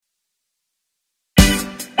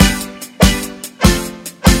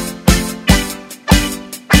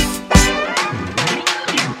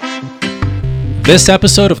This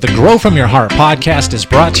episode of the Grow From Your Heart podcast is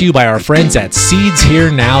brought to you by our friends at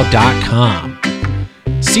SeedsHereNow.com.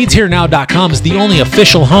 SeedsHereNow.com is the only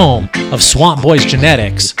official home of Swamp Boys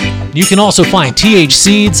Genetics. You can also find TH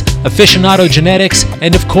Seeds, Aficionado Genetics,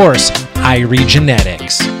 and of course, Irie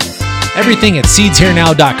Genetics. Everything at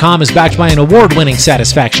SeedsHereNow.com is backed by an award-winning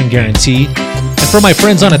satisfaction guarantee. And for my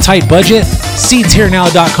friends on a tight budget,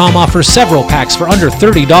 SeedsHereNow.com offers several packs for under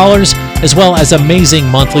 $30, as well as amazing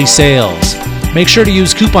monthly sales. Make sure to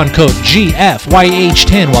use coupon code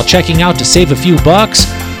GFYH10 while checking out to save a few bucks.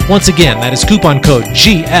 Once again, that is coupon code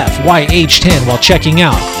GFYH10 while checking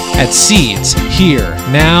out at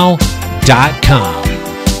SeedsHereNow.com.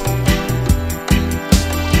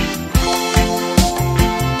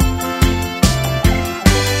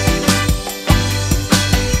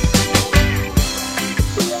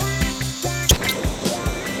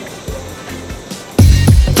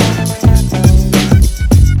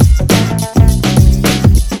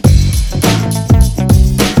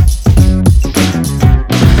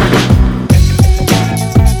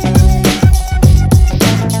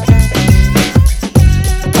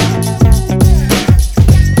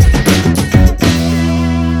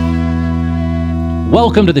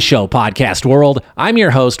 Welcome to the show, podcast world. I'm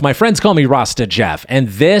your host. My friends call me Rasta Jeff, and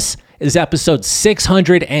this is episode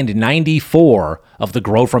 694 of the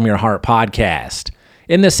Grow From Your Heart podcast.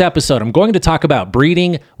 In this episode, I'm going to talk about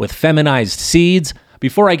breeding with feminized seeds.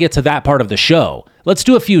 Before I get to that part of the show, let's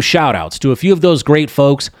do a few shout outs to a few of those great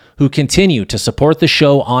folks who continue to support the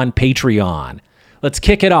show on Patreon. Let's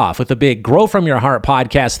kick it off with a big Grow From Your Heart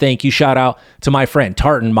podcast thank you shout out to my friend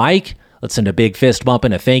Tartan Mike. Let's send a big fist bump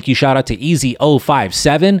and a thank you shout out to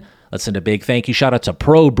Easy057. Let's send a big thank you shout out to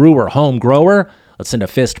Pro Brewer Home Grower. Let's send a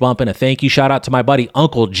fist bump and a thank you shout out to my buddy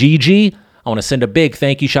Uncle Gigi. I want to send a big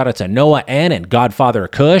thank you shout out to Noah N and Godfather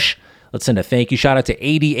Kush. Let's send a thank you shout out to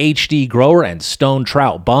ADHD Grower and Stone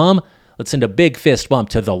Trout Bum. Let's send a big fist bump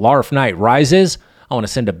to The Larf Night Rises. I want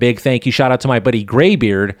to send a big thank you shout out to my buddy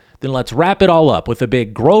Graybeard. Then let's wrap it all up with a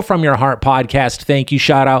big Grow From Your Heart podcast thank you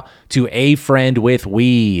shout out to A Friend with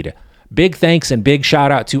Weed. Big thanks and big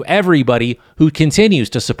shout out to everybody who continues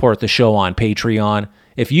to support the show on Patreon.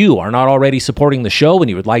 If you are not already supporting the show and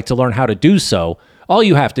you would like to learn how to do so, all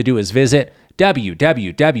you have to do is visit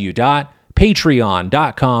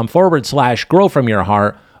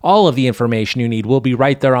www.patreon.com/growfromyourheart. All of the information you need will be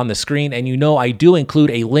right there on the screen, and you know I do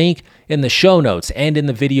include a link in the show notes and in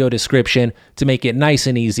the video description to make it nice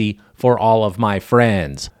and easy for all of my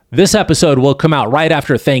friends. This episode will come out right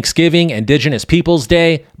after Thanksgiving, Indigenous Peoples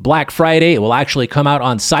Day, Black Friday. It will actually come out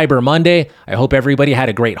on Cyber Monday. I hope everybody had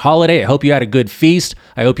a great holiday. I hope you had a good feast.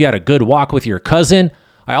 I hope you had a good walk with your cousin.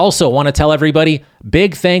 I also want to tell everybody,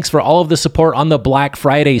 big thanks for all of the support on the Black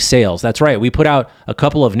Friday sales. That's right, we put out a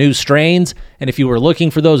couple of new strains, and if you were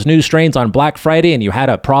looking for those new strains on Black Friday and you had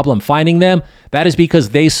a problem finding them, that is because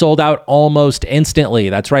they sold out almost instantly.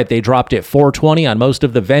 That's right, they dropped at $4.20 on most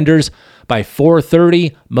of the vendors. By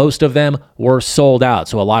 $4.30, most of them were sold out.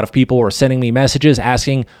 So a lot of people were sending me messages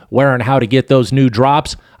asking where and how to get those new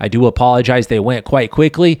drops. I do apologize, they went quite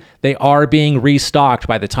quickly. They are being restocked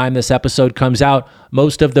by the time this episode comes out.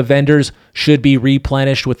 Most of the vendors should be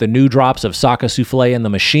replenished with the new drops of Saka Souffle and the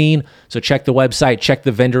machine. So check the website, check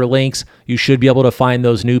the vendor links. You should be able to find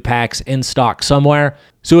those new packs in stock somewhere.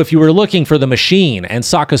 So if you were looking for the machine and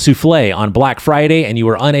Saka Souffle on Black Friday and you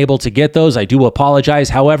were unable to get those, I do apologize.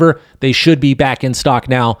 However, they should be back in stock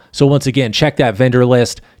now. So once again, check that vendor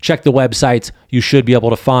list, check the websites. You should be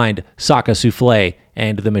able to find Saka Souffle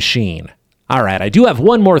and the machine. All right, I do have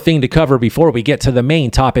one more thing to cover before we get to the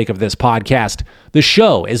main topic of this podcast. The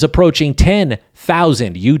show is approaching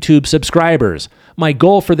 10,000 YouTube subscribers. My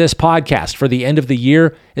goal for this podcast for the end of the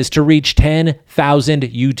year is to reach 10,000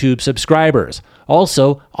 YouTube subscribers.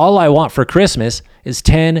 Also, all I want for Christmas is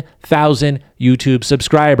 10,000 YouTube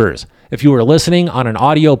subscribers. If you are listening on an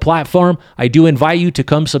audio platform, I do invite you to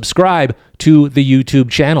come subscribe to the YouTube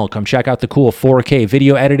channel. Come check out the cool 4K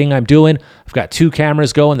video editing I'm doing. I've got two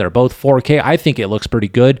cameras going. They're both 4K. I think it looks pretty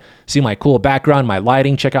good. See my cool background, my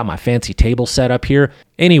lighting. Check out my fancy table setup here.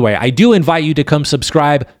 Anyway, I do invite you to come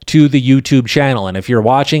subscribe to the YouTube channel. And if you're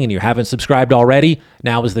watching and you haven't subscribed already,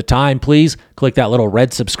 now is the time. Please click that little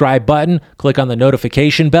red subscribe button. Click on the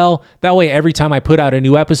notification bell. That way, every time I put out a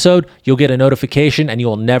new episode, you'll get a notification and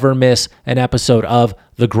you'll never miss an episode of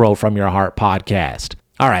the Grow From Your Heart podcast.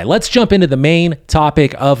 All right, let's jump into the main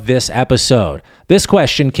topic of this episode. This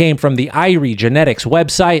question came from the Irie Genetics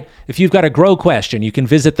website. If you've got a grow question, you can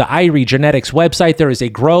visit the Irie Genetics website. There is a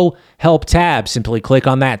Grow Help tab. Simply click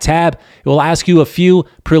on that tab. It will ask you a few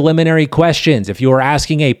preliminary questions. If you are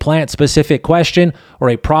asking a plant-specific question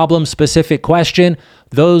or a problem-specific question,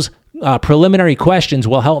 those preliminary questions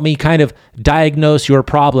will help me kind of diagnose your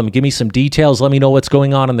problem. Give me some details. Let me know what's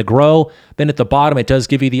going on in the grow. Then at the bottom, it does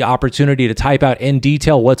give you the opportunity to type out in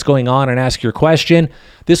detail what's going on and ask your question.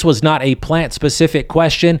 This was not a plant-specific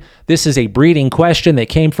question. This is a breeding question that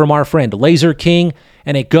came from our friend Laser King,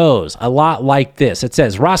 and it goes a lot like this. It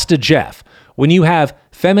says, Rasta Jeff, when you have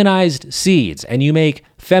feminized seeds and you make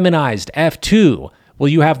feminized F2, will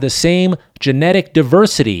you have the same genetic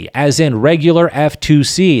diversity as in regular F2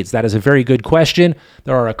 seeds? That is a very good question.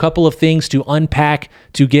 There are a couple of things to unpack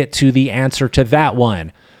to get to the answer to that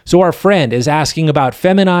one. So our friend is asking about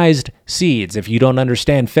feminized seeds. If you don't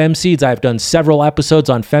understand fem seeds, I've done several episodes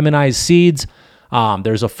on feminized seeds.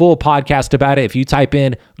 There's a full podcast about it. If you type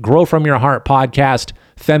in Grow From Your Heart podcast,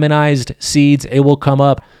 feminized seeds, it will come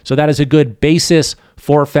up. So that is a good basis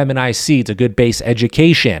for feminized seeds, a good base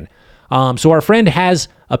education. So our friend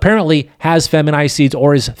apparently has feminized seeds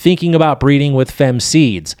or is thinking about breeding with fem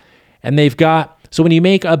seeds. And so when you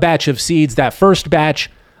make a batch of seeds, that first batch,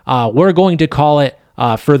 we're going to call it,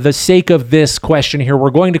 for the sake of this question here, we're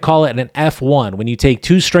going to call it an F1. When you take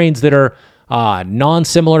two strains that are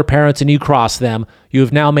non-similar parents and you cross them, you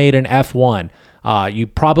have now made an F1. You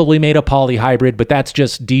probably made a polyhybrid, but that's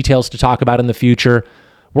just details to talk about in the future.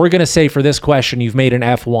 We're going to say for this question, you've made an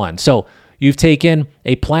F1. So you've taken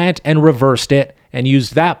a plant and reversed it and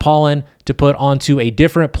used that pollen to put onto a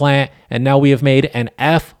different plant, and now we have made an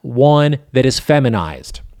F1 that is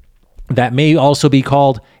feminized. That may also be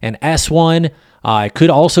called an S1. It could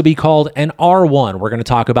also be called an R1. We're going to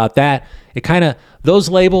talk about that. Those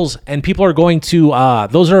labels, and people are going to,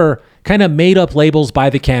 those are kind of made up labels by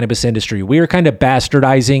the cannabis industry. We are kind of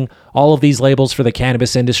bastardizing all of these labels for the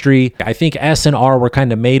cannabis industry. I think S and R were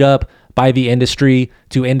kind of made up by the industry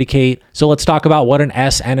to indicate. So let's talk about what an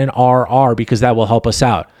S and an R are, because that will help us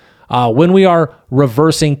out. When we are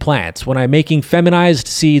reversing plants, when I'm making feminized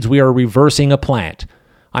seeds, we are reversing a plant.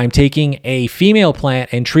 I'm taking a female plant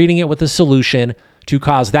and treating it with a solution to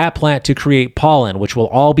cause that plant to create pollen, which will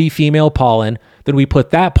all be female pollen. Then we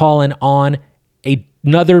put that pollen on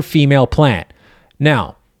another female plant.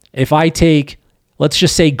 Now, if I take, let's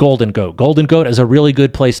just say golden goat. Golden goat is a really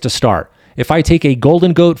good place to start. If I take a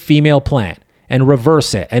golden goat female plant and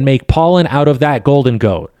reverse it and make pollen out of that golden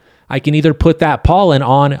goat, I can either put that pollen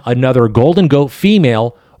on another golden goat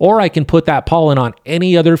female, or I can put that pollen on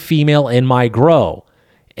any other female in my grow.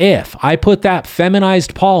 If I put that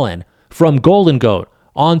feminized pollen from golden goat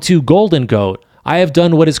onto golden goat, I have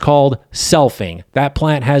done what is called selfing. That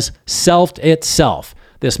plant has selfed itself.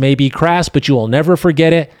 This may be crass, but you will never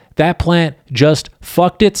forget it. That plant just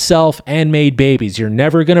fucked itself and made babies. You're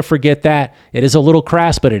never going to forget that. It is a little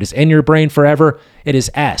crass, but it is in your brain forever. It is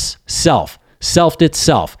S, self, selfed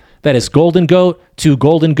itself. That is golden goat to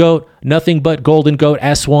golden goat, nothing but golden goat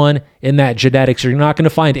S1 in that genetics. You're not going to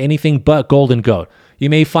find anything but golden goat. You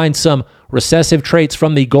may find some recessive traits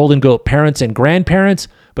from the golden goat parents and grandparents,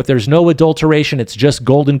 but there's no adulteration. It's just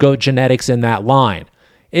golden goat genetics in that line.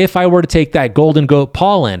 If I were to take that golden goat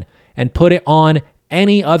pollen and put it on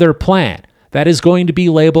any other plant, that is going to be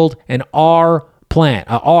labeled an R plant.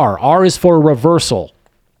 R is for reversal.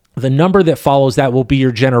 The number that follows that will be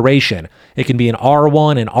your generation. It can be an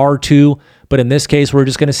R1 and R2, but in this case, we're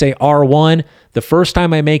just going to say R1. The first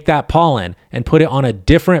time I make that pollen and put it on a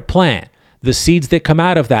different plant, the seeds that come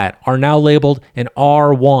out of that are now labeled an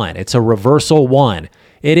R1. It's a reversal 1.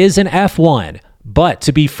 It is an F1, but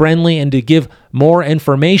to be friendly and to give more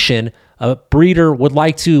information, a breeder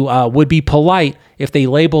would be polite if they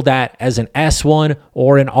label that as an S1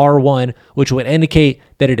 or an R1, which would indicate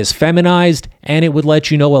that it is feminized, and it would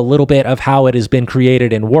let you know a little bit of how it has been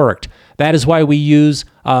created and worked. That is why we use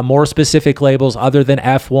more specific labels other than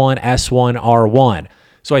F1, S1, R1.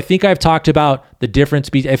 So I think I've talked about the difference.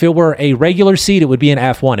 If it were a regular seed, it would be an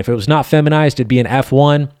F1. If it was not feminized, it'd be an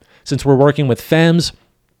F1. Since we're working with fems,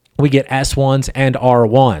 we get S1s and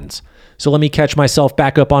R1s. So let me catch myself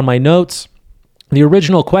back up on my notes. The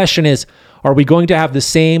original question is, are we going to have the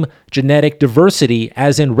same genetic diversity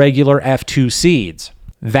as in regular F2 seeds?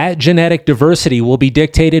 That genetic diversity will be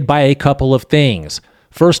dictated by a couple of things.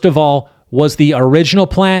 First of all, was the original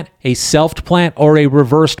plant a selfed plant or a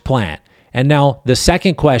reversed plant? And now the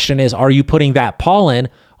second question is, are you putting that pollen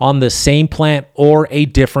on the same plant or a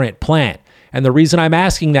different plant? And the reason I'm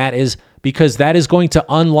asking that is because that is going to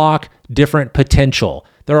unlock different potential.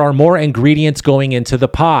 There are more ingredients going into the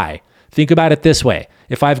pie. Think about it this way.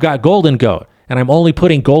 If I've got golden goat and I'm only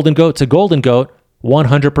putting golden goat to golden goat,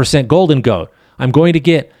 100% golden goat, I'm going to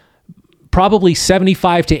get probably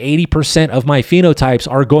 75 to 80% of my phenotypes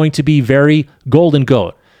are going to be very golden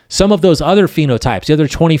goat. Some of those other phenotypes, the other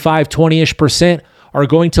 25, 20-ish%, are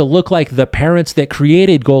going to look like the parents that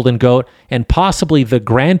created Golden Goat and possibly the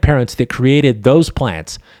grandparents that created those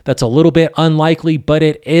plants. That's a little bit unlikely, but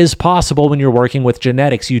it is possible when you're working with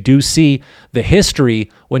genetics. You do see the history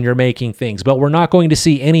when you're making things, but we're not going to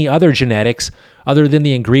see any other genetics other than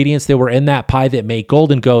the ingredients that were in that pie that make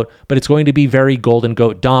Golden Goat, but it's going to be very Golden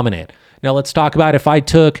Goat dominant. Now let's talk about if I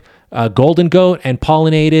took Golden Goat and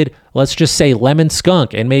pollinated, let's just say lemon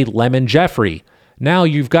skunk and made lemon Jeffrey. Now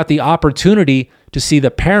you've got the opportunity to see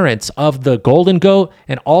the parents of the Golden Goat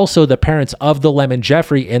and also the parents of the lemon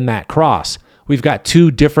Jeffrey in that cross. We've got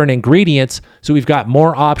two different ingredients, so we've got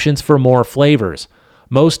more options for more flavors.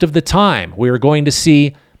 Most of the time, we're going to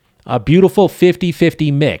see a beautiful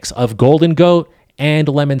 50-50 mix of Golden Goat and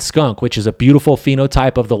lemon skunk, which is a beautiful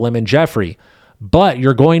phenotype of the lemon Jeffrey. But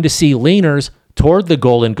you're going to see leaners toward the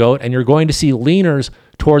Golden Goat and you're going to see leaners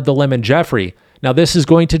toward the lemon Jeffrey. Now, this is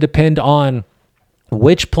going to depend on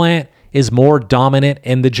which plant is more dominant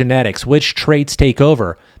in the genetics, which traits take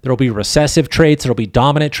over. There'll be recessive traits, there'll be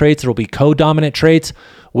dominant traits, there'll be co-dominant traits.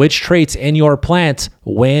 Which traits in your plants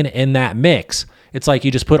win in that mix? It's like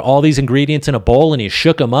you just put all these ingredients in a bowl and you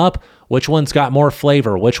shook them up. Which one's got more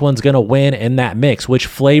flavor? Which one's going to win in that mix? Which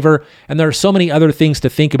flavor? And there are so many other things to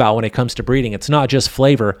think about when it comes to breeding. It's not just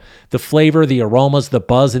flavor. The flavor, the aromas, the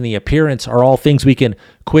buzz, and the appearance are all things we can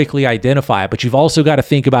quickly identify. But you've also got to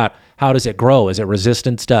think about how does it grow? Is it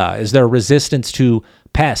resistance to, is there resistance to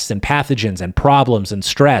pests and pathogens and problems and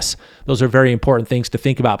stress? Those are very important things to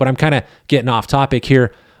think about. But I'm kind of getting off topic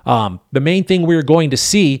here. The main thing we're going to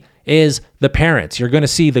see is the parents. You're going to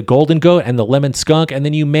see the Golden Goat and the lemon skunk, and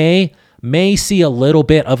then you may see a little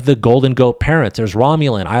bit of the Golden Goat parents. There's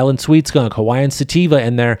Romulan, Island Sweet Skunk, Hawaiian Sativa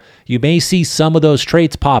in there. You may see some of those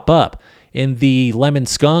traits pop up. In the lemon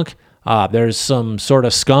skunk, there's some sort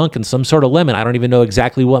of skunk and some sort of lemon. I don't even know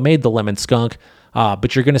exactly what made the lemon skunk,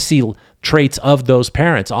 but you're going to see traits of those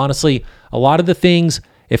parents. Honestly, a lot of the things,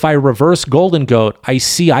 if I reverse Golden Goat, I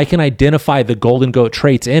can identify the Golden Goat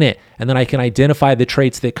traits in it, and then I can identify the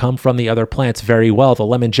traits that come from the other plants very well. The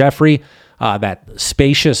lemon Jeffrey, that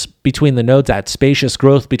spacious between the nodes, that spacious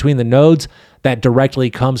growth between the nodes, that directly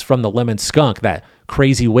comes from the lemon skunk. That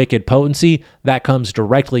crazy wicked potency, that comes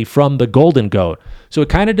directly from the Golden Goat. So it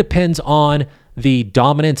kind of depends on the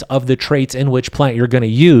dominance of the traits in which plant you're going to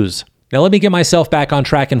use. Now, let me get myself back on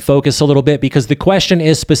track and focus a little bit, because the question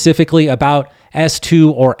is specifically about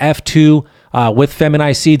S2 or F2 with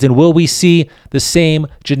feminized seeds, and will we see the same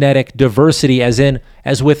genetic diversity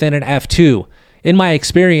as within an F2? In my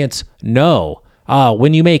experience, no.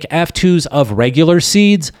 When you make F2s of regular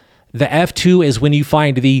seeds, the F2 is when you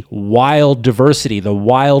find the wild diversity, the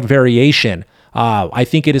wild variation. I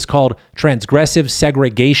think it is called transgressive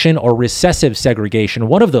segregation or recessive segregation.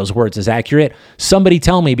 One of those words is accurate. Somebody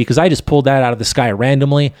tell me, because I just pulled that out of the sky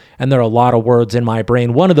randomly, and there are a lot of words in my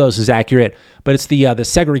brain. One of those is accurate, but it's the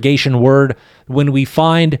segregation word. When we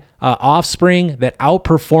find offspring that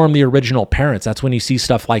outperform the original parents, that's when you see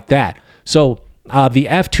stuff like that. So the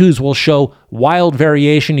F2s will show wild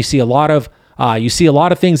variation. You see a lot of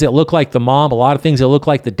things that look like the mom, a lot of things that look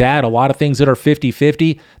like the dad, a lot of things that are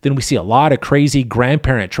 50-50. Then we see a lot of crazy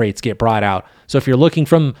grandparent traits get brought out. So if you're looking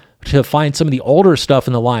to find some of the older stuff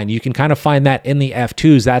in the line, you can kind of find that in the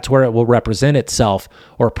F2s. That's where it will represent itself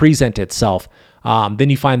or present itself. Then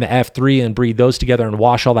you find the F3 and breed those together and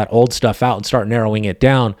wash all that old stuff out and start narrowing it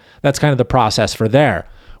down. That's kind of the process for there.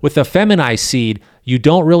 With the feminized seed, you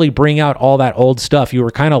don't really bring out all that old stuff. You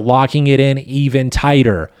were kind of locking it in even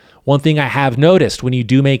tighter. One thing I have noticed when you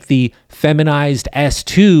do make the feminized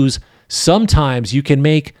S2s, sometimes you can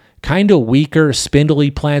make kind of weaker,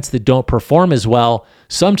 spindly plants that don't perform as well.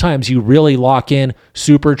 Sometimes you really lock in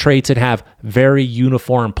super traits and have very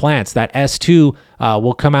uniform plants. That S2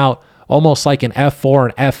 will come out almost like an F4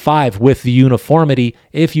 and F5 with the uniformity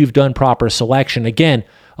if you've done proper selection. Again,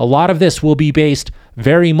 a lot of this will be based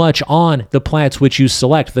very much on the plants which you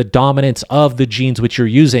select, the dominance of the genes which you're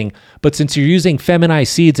using. But since you're using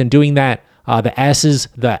feminized seeds and doing that, the S's,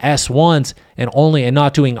 the S1s, and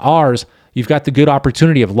not doing R's, you've got the good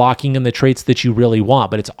opportunity of locking in the traits that you really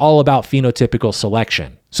want. But it's all about phenotypical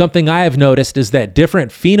selection. Something I have noticed is that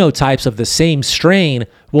different phenotypes of the same strain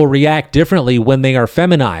will react differently when they are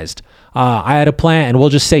feminized. I had a plant, and we'll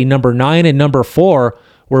just say number 9 and number 4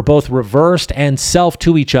 were both reversed and self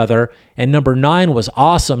to each other, and number 9 was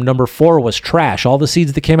awesome, number 4 was trash. All the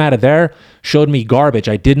seeds that came out of there showed me garbage.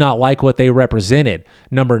 I did not like what they represented.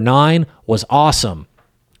 Number 9 was awesome.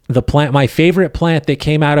 My favorite plant that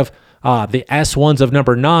came out of the S1s of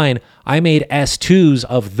number 9, I made S2s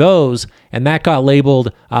of those, and that got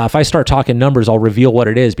labeled, if I start talking numbers, I'll reveal what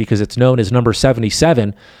it is because it's known as number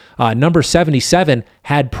 77. Number 77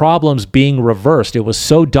 had problems being reversed. It was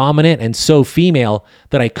so dominant and so female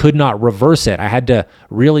that I could not reverse it. I had to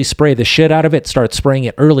really spray the shit out of it, start spraying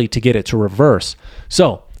it early to get it to reverse.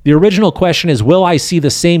 So the original question is, will I see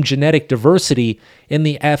the same genetic diversity in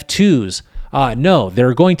the F2s? No,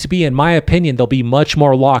 they're going to be, in my opinion, they'll be much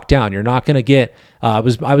more locked down. You're not going to get, I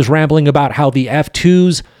was rambling about how the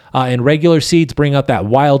F2s and regular seeds bring up that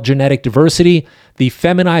wild genetic diversity. The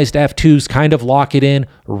feminized F2s kind of lock it in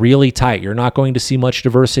really tight. You're not going to see much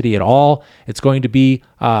diversity at all. It's going to be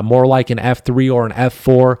more like an F3 or an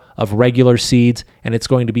F4 of regular seeds, and it's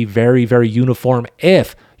going to be very, very uniform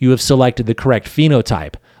if you have selected the correct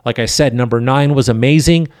phenotype. Like I said, number 9 was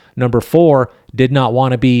amazing. Number 4 did not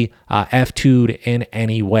want to be F2'd in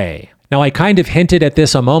any way. Now, I kind of hinted at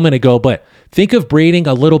this a moment ago, but think of breeding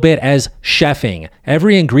a little bit as chefing.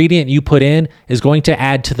 Every ingredient you put in is going to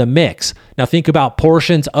add to the mix. Now, think about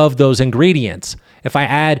portions of those ingredients. If I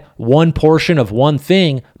add one portion of one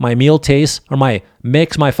thing, my meal tastes, or my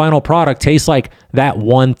mix, my final product tastes like that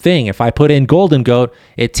one thing. If I put in Golden Goat,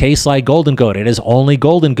 it tastes like Golden Goat. It is only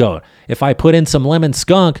Golden Goat. If I put in some lemon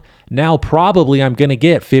skunk, now probably I'm going to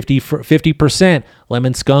get 50%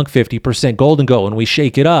 lemon skunk, 50% Golden Goat when we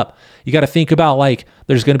shake it up. You got to think about, like,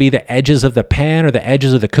 there's going to be the edges of the pan or the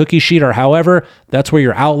edges of the cookie sheet or however. That's where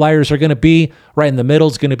your outliers are going to be. Right in the middle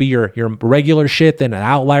is going to be your regular shit. Then the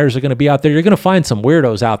outliers are going to be out there. You're going to find some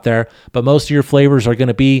weirdos out there, but most of your flavors are going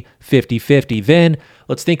to be 50-50. Then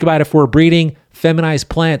let's think about if we're breeding feminized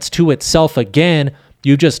plants to itself again.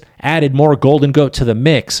 You just added more Golden Goat to the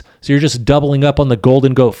mix. So you're just doubling up on the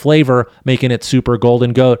Golden Goat flavor, making it super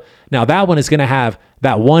Golden Goat. Now that one is going to have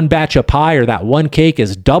that one batch of pie or that one cake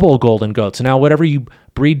is double Golden Goat. So now whatever you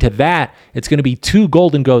breed to that, it's going to be 2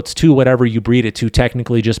 Golden Goats to whatever you breed it to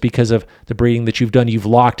technically, just because of the breeding that you've done. You've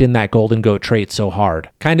locked in that Golden Goat trait so hard.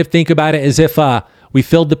 Kind of think about it as if we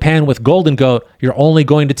filled the pan with Golden Goat, you're only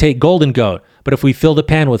going to take Golden Goat. But if we fill the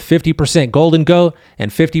pan with 50% Golden Goat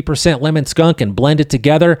and 50% lemon skunk and blend it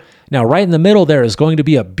together, now right in the middle there is going to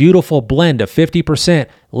be a beautiful blend of 50%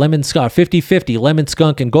 lemon skunk, 50-50 lemon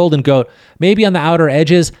skunk and Golden Goat. Maybe on the outer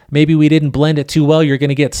edges, maybe we didn't blend it too well. You're going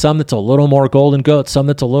to get some that's a little more Golden Goat, some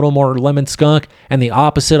that's a little more lemon skunk, and the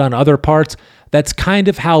opposite on other parts. That's kind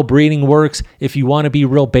of how breeding works if you want to be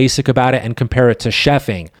real basic about it and compare it to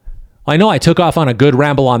chefing. I know I took off on a good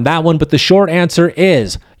ramble on that one, but the short answer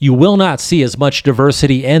is you will not see as much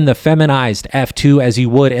diversity in the feminized F2 as you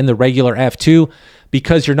would in the regular F2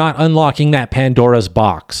 because you're not unlocking that Pandora's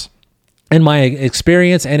box. In my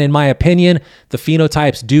experience and in my opinion, the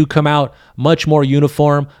phenotypes do come out much more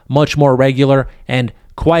uniform, much more regular, and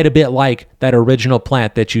quite a bit like that original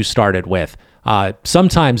plant that you started with.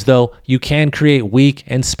 Sometimes, though, you can create weak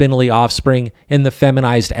and spindly offspring in the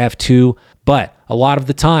feminized F2, but a lot of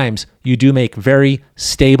the times you do make very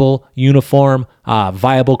stable, uniform,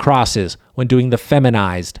 viable crosses when doing the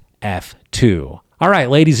feminized F2. All right,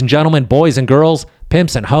 ladies and gentlemen, boys and girls,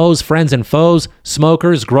 pimps and hoes, friends and foes,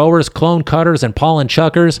 smokers, growers, clone cutters, and pollen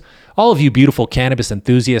chuckers, all of you beautiful cannabis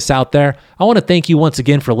enthusiasts out there, I want to thank you once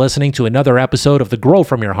again for listening to another episode of the Grow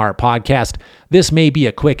From Your Heart podcast. This may be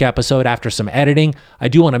a quick episode after some editing. I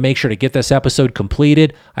do want to make sure to get this episode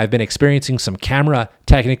completed. I've been experiencing some camera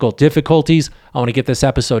technical difficulties. I want to get this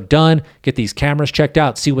episode done, get these cameras checked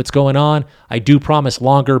out, see what's going on. I do promise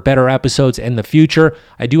longer, better episodes in the future.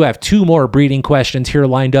 I do have 2 more breeding questions here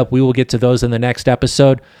lined up. We will get to those in the next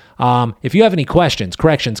episode. If you have any questions,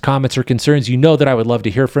 corrections, comments, or concerns, you know that I would love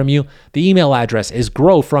to hear from you. The email address is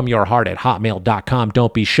growfromyourheart@hotmail.com.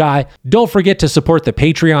 Don't be shy. Don't forget to support the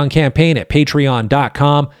Patreon campaign at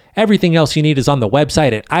patreon.com. Everything else you need is on the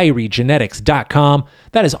website at iriegenetics.com.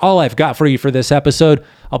 That is all I've got for you for this episode.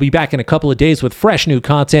 I'll be back in a couple of days with fresh new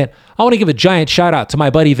content. I want to give a giant shout out to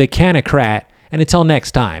my buddy the Canocrat. And until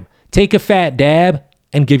next time, take a fat dab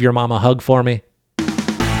and give your mom a hug for me.